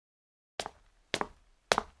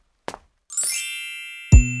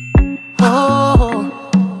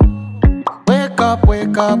up,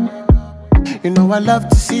 wake up. You know I love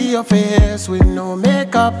to see your face with no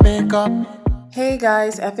makeup. Hey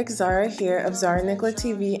guys, Epic Zara here of Zara Nicola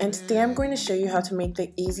TV, and today I'm going to show you how to make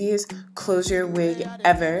the easiest closure wig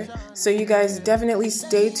ever. So you guys definitely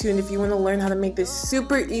stay tuned if you want to learn how to make this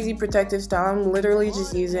super easy protective style. I'm literally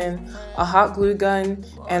just using a hot glue gun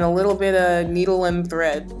and a little bit of needle and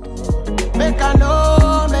thread. Make I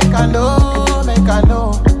know,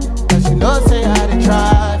 cause you know say I did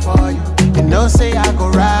try for you. You know say I go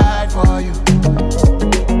ride for you.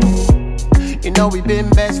 You know we been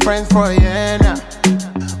best friends for a year now.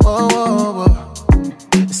 Oh.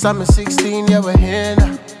 Summer 16, yeah, we're here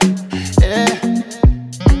now. Yeah,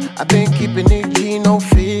 I've been keeping it G, no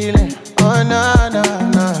feeling. Oh, no.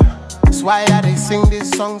 That's why I sing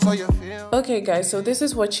this song so you feel. Okay guys, so this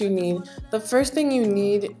is what you need. The first thing you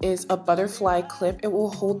need is a butterfly clip. It will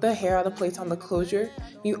hold the hair out of place on the closure.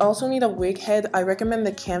 You also need a wig head. I recommend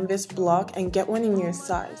the canvas block and get one in your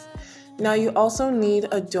size. Now you also need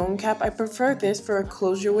a dome cap. I prefer this for a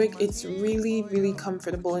closure wig. It's really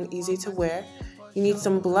comfortable and easy to wear. You need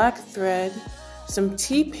some black thread, some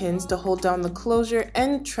T-pins to hold down the closure,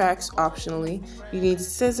 and tracks optionally. You need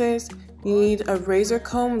scissors. You need a razor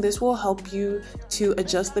comb. This will help you to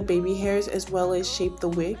adjust the baby hairs as well as shape the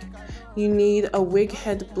wig. You need a wig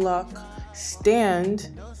head block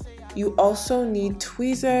stand. You also need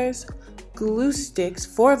tweezers, glue sticks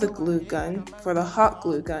for the glue gun, for the hot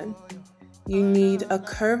glue gun. You need a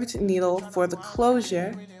curved needle for the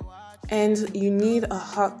closure, and you need a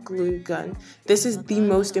hot glue gun. This is the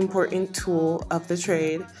most important tool of the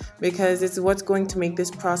trade because it's what's going to make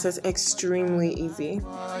this process extremely easy.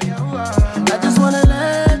 I just wanna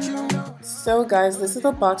let you know. So guys, this is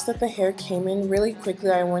the box that the hair came in. Really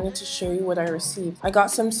quickly, I wanted to show you what I received. I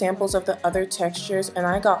got some samples of the other textures, and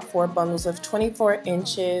I got 4 bundles of 24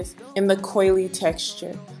 inches in the coily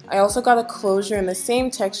texture. I also got a closure in the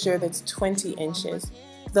same texture that's 20 inches.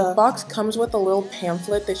 The box comes with a little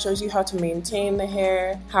pamphlet that shows you how to maintain the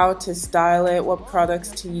hair, how to style it, what products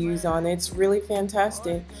to use on it. It's really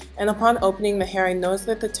fantastic. And upon opening the hair, I noticed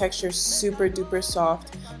that the texture is super duper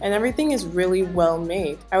soft and everything is really well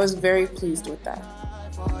made. I was very pleased with that.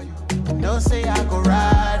 Say I go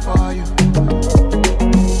ride for you.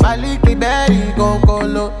 My leaky belly go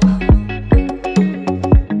low.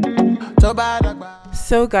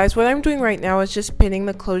 So guys, what I'm doing right now is just pinning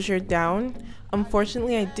the closure down.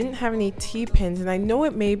 Unfortunately, I didn't have any T-pins, and I know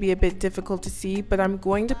it may be a bit difficult to see, but I'm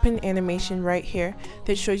going to pin animation right here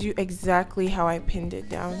that shows you exactly how I pinned it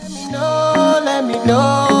down. Let me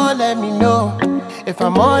know if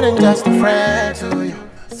I'm more than just a friend to you.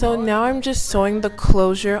 So now I'm just sewing the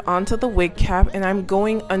closure onto the wig cap, and I'm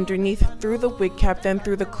going underneath through the wig cap, then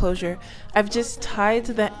through the closure. I've just tied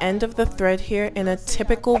the end of the thread here in a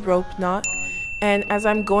typical rope knot, and as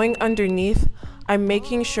I'm going underneath, I'm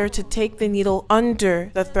making sure to take the needle under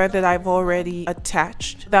the thread that I've already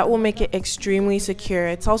attached. That will make it extremely secure.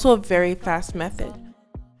 It's also a very fast method.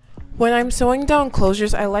 When I'm sewing down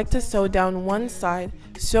closures, I like to sew down one side,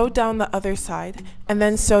 sew down the other side, and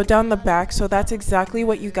then sew down the back, so that's exactly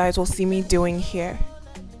what you guys will see me doing here.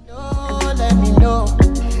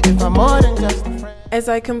 As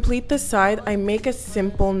I complete the side, I make a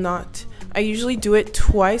simple knot. I usually do it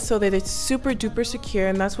twice so that it's super duper secure,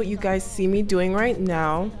 and that's what you guys see me doing right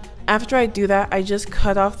now. After I do that, I just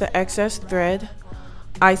cut off the excess thread.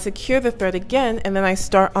 I secure the thread again, and then I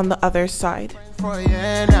start on the other side.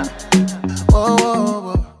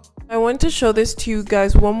 I want to show this to you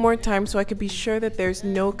guys one more time so I could be sure that there's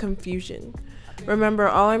no confusion. Remember,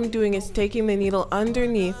 all I'm doing is taking the needle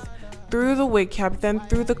underneath, through the wig cap, then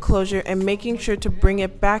through the closure, and making sure to bring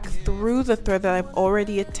it back through the thread that I've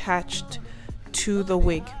already attached to the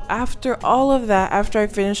wig. After all of that, after I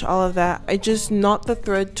finish all of that, I just knot the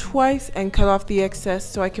thread twice and cut off the excess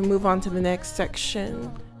so I can move on to the next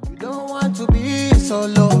section. You don't want to be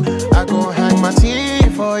solo. I go hang my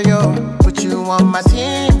team for you, but you want my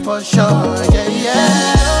team for sure.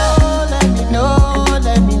 Yeah. Let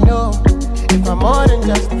me know if I'm more than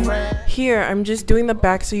just a friend. Here, I'm just doing the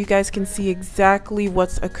back so you guys can see exactly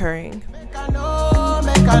what's occurring. Make I know.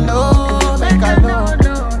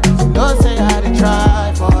 Don't say I did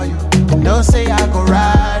try for you. Don't say I go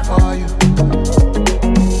ride for you.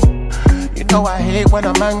 You know I hate when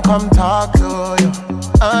a man come talk to you.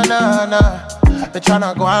 Nah. They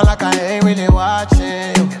tryna go on like I ain't really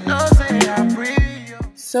watching you. Don't say I breathe.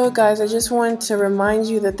 So guys, I just wanted to remind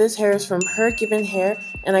you that this hair is from HerGivenHair,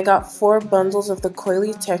 and I got 4 bundles of the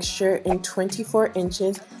coily texture in 24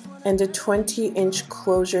 inches and a 20-inch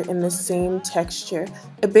closure in the same texture.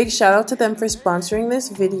 A big shout out to them for sponsoring this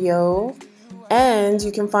video. And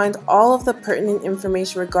you can find all of the pertinent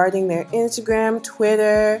information regarding their Instagram,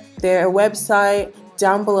 Twitter, their website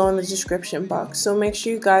down below in the description box. So make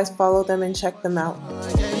sure you guys follow them and check them out.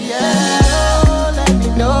 Let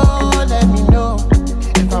me know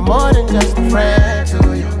if I'm more than just a friend to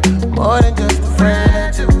you, more than just a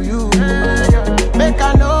friend to you. Make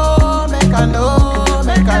I know, make I know,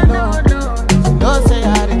 make I know. Don't say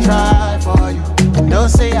I did try for you, don't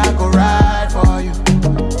say I go ride for you.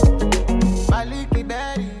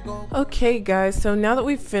 Okay guys, so now that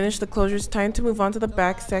we've finished the closure, it's time to move on to the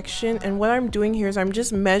back section. And what I'm doing here is I'm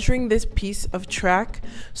just measuring this piece of track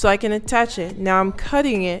so I can attach it. Now I'm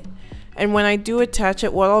cutting it, and when I do attach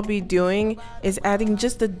it, what I'll be doing is adding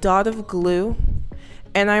just a dot of glue.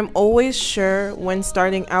 And I'm always sure when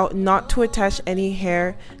starting out not to attach any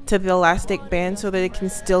hair to the elastic band so that it can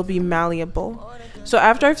still be malleable. So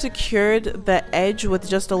after I've secured the edge with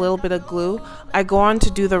just a little bit of glue, I go on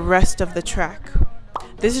to do the rest of the track.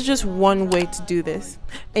 This is just one way to do this.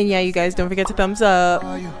 And yeah, you guys, don't forget to thumbs up.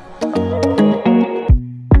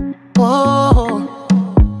 Whoa,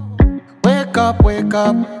 wake up, wake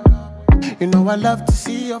up. You know I love to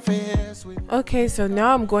see your face. Okay, so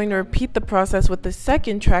now I'm going to repeat the process with the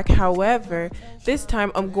second track. However, this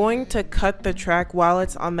time I'm going to cut the track while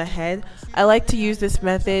it's on the head. I like to use this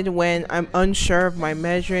method when I'm unsure of my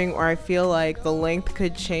measuring, or I feel like the length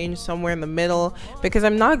could change somewhere in the middle because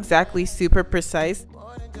I'm not exactly super precise.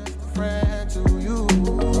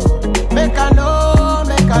 Make I know,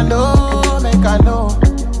 make I know, make I know.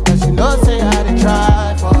 Cause you know say I did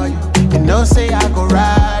try for you, you know say I go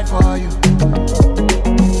ride for you.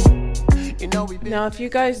 Now if you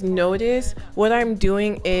guys notice, what I'm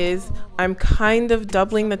doing is I'm kind of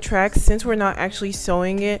doubling the tracks. Since we're not actually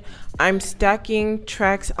sewing it, I'm stacking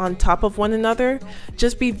tracks on top of one another.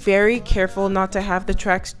 Just be very careful not to have the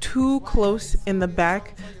tracks too close in the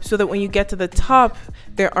back so that when you get to the top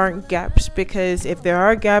there aren't gaps, because if there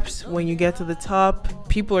are gaps when you get to the top,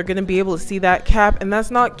 people are going to be able to see that cap, and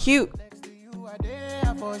that's not cute.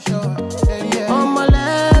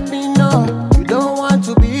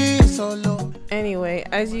 Anyway,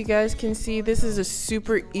 as you guys can see, this is a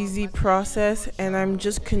super easy process and I'm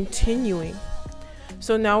just continuing.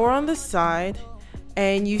 So now we're on the side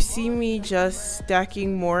and you see me just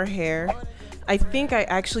stacking more hair. I think I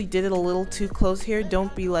actually did it a little too close here.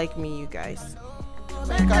 Don't be like me, you guys. Don't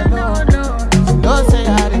say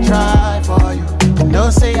I did try for you,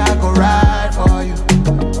 don't say I go ride for you.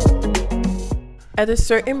 At a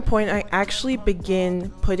certain point, I actually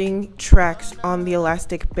begin putting tracks on the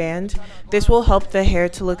elastic band. This will help the hair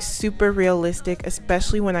to look super realistic,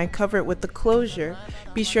 especially when I cover it with the closure.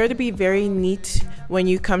 Be sure to be very neat when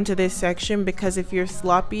you come to this section, because if you're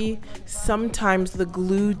sloppy, sometimes the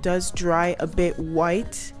glue does dry a bit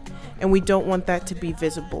white, and we don't want that to be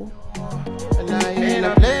visible. And I ain't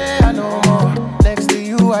a player no more. Next to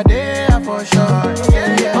you are there for sure.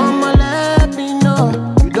 Mama, let me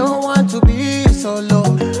know you don't want to be solo.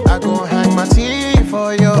 I go hang my team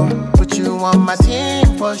for you, put you on my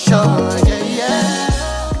team for sure.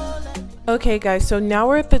 Okay guys, so now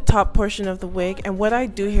we're at the top portion of the wig, and what I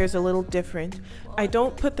do here is a little different. I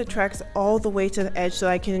don't put the tracks all the way to the edge so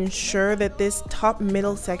I can ensure that this top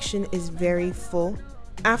middle section is very full.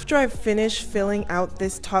 After I've finished filling out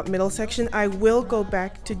this top middle section, I will go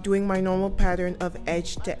back to doing my normal pattern of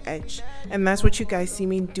edge to edge. And that's what you guys see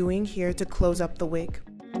me doing here to close up the wig.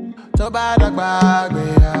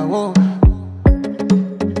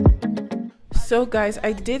 So guys,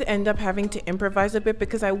 I did end up having to improvise a bit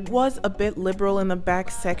because I was a bit liberal in the back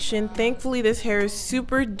section. Thankfully, this hair is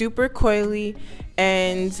super duper coily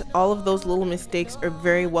and all of those little mistakes are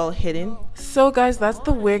very well hidden. So guys, that's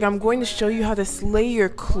the wig. I'm going to show you how to slay your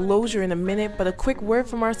closure in a minute, but a quick word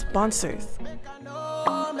from our sponsors.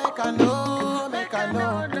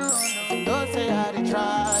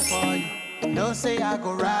 Don't say I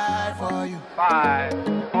go ride for you. 5,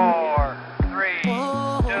 4, 3, 2,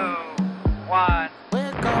 1.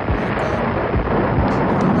 Wake up, wake up.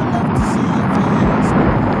 I love to see your face.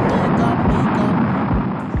 Wake up, wake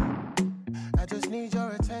up. I just need your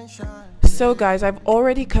attention. So guys, I've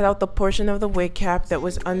already cut out the portion of the wig cap that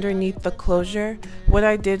was underneath the closure. What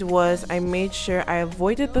I did was I made sure I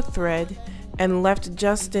avoided the thread and left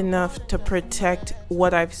just enough to protect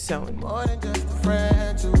what I've sewn. More than just a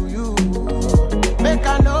friend to you. Make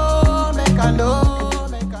I know, make I know,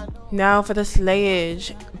 make I know. Now for the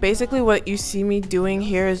slayage. Basically what you see me doing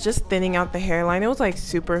here is just thinning out the hairline. It was like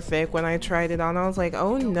super thick when I tried it on. I was like,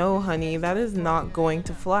 oh no honey, that is not going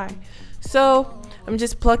to fly. So I'm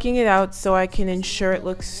just plucking it out so I can ensure it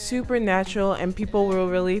looks super natural and people will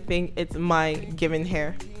really think it's my given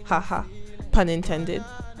hair. Haha, pun intended.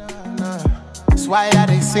 why I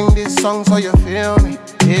they sing this song so you feel me.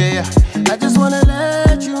 Yeah, I just wanna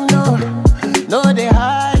let you know, no they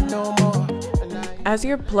hide no more. As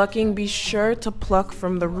you're plucking, be sure to pluck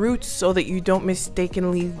from the roots so that you don't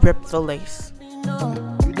mistakenly rip the lace.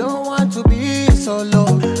 You don't want to be so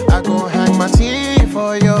low. I go hang my teeth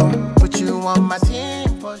for you, put you on my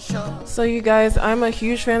team for sure. So you guys, I'm a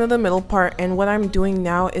huge fan of the middle part, and what I'm doing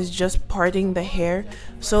now is just parting the hair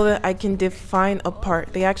so that I can define a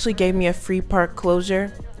part. They actually gave me a free part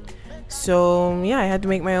closure, so yeah, I had to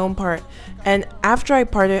make my own part. And after I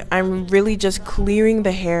part it, I'm really just clearing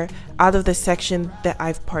the hair out of the section that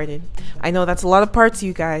I've parted. I know that's a lot of parts,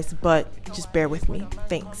 you guys, but just bear with me.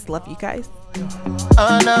 Thanks, love you guys.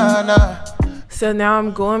 So now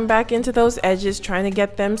I'm going back into those edges, trying to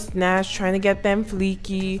get them snatched, trying to get them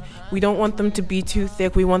fleeky. We don't want them to be too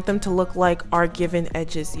thick. We want them to look like our given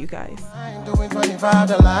edges, you guys.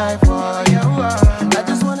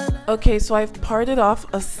 Okay, so I've parted off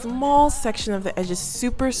a small section of the edges,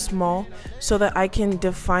 super small, so that I can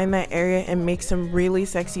define that area and make some really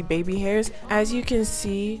sexy baby hairs. As you can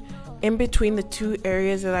see, in between the two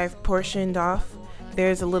areas that I've portioned off,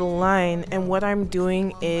 there's a little line, and what I'm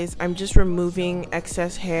doing is I'm just removing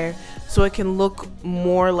excess hair so it can look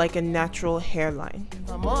more like a natural hairline.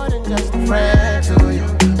 I'm more than just a friend to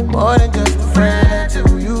you, more than just a friend to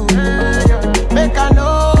you. Make I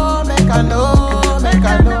know, make I know, make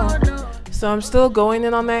I know. So I'm still going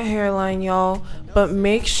in on that hairline, y'all, but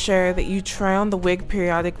make sure that you try on the wig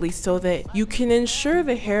periodically so that you can ensure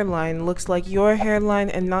the hairline looks like your hairline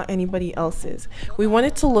and not anybody else's. We want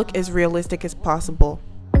it to look as realistic as possible.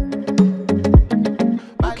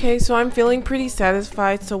 Okay, so I'm feeling pretty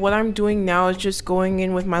satisfied, so what I'm doing now is just going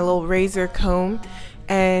in with my little razor comb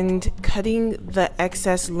and cutting the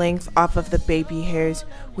excess length off of the baby hairs.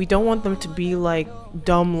 We don't want them to be like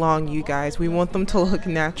dumb long, you guys. We want them to look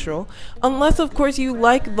natural. Unless, of course, you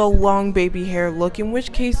like the long baby hair look, in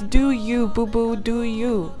which case, do you, boo-boo, do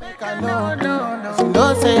you.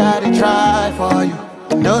 Don't say I to try for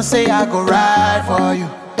you. Don't say I go ride for you.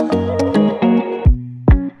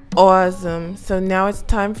 Awesome. So now it's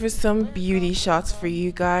time for some beauty shots for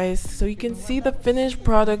you guys so you can see the finished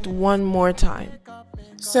product one more time.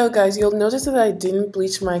 So guys, you'll notice that I didn't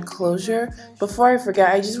bleach my closure. Before I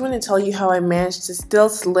forget, I just want to tell you how I managed to still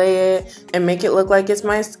slay it and make it look like it's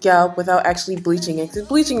my scalp without actually bleaching it. Because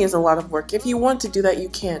bleaching is a lot of work. If you want to do that, you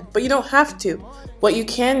can, but you don't have to. What you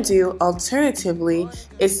can do, alternatively,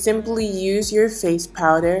 is simply use your face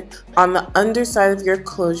powder on the underside of your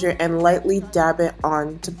closure and lightly dab it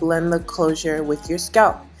on to blend the closure with your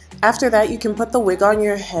scalp. After that, you can put the wig on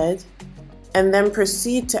your head and then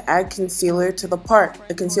proceed to add concealer to the part,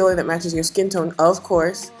 a concealer that matches your skin tone, of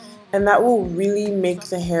course, and that will really make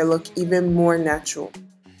the hair look even more natural.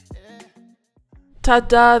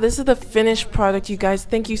 Ta-da! This is the finished product, you guys.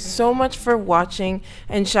 Thank you so much for watching,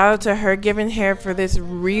 and shout out to HerGivenHair for this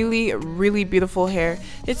really, really beautiful hair.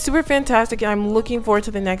 It's super fantastic, and I'm looking forward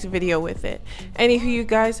to the next video with it. Anywho, you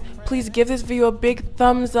guys, please give this video a big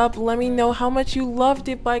thumbs up. Let me know how much you loved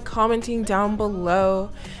it by commenting down below.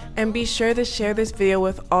 And be sure to share this video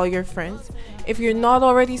with all your friends. If you're not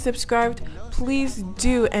already subscribed, please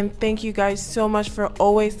do, and thank you guys so much for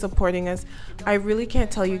always supporting us. I really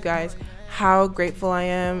can't tell you guys how grateful I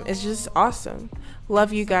am. It's just awesome.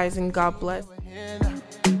 Love you guys, and God bless.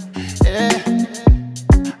 Yeah,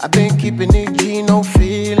 I've been keeping it G, no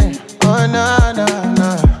feeling. Oh no, no,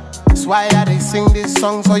 no. That's why I they sing this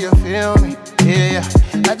song so you feel me. Yeah,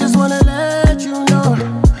 I just wanna let you know,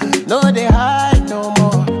 no they hide.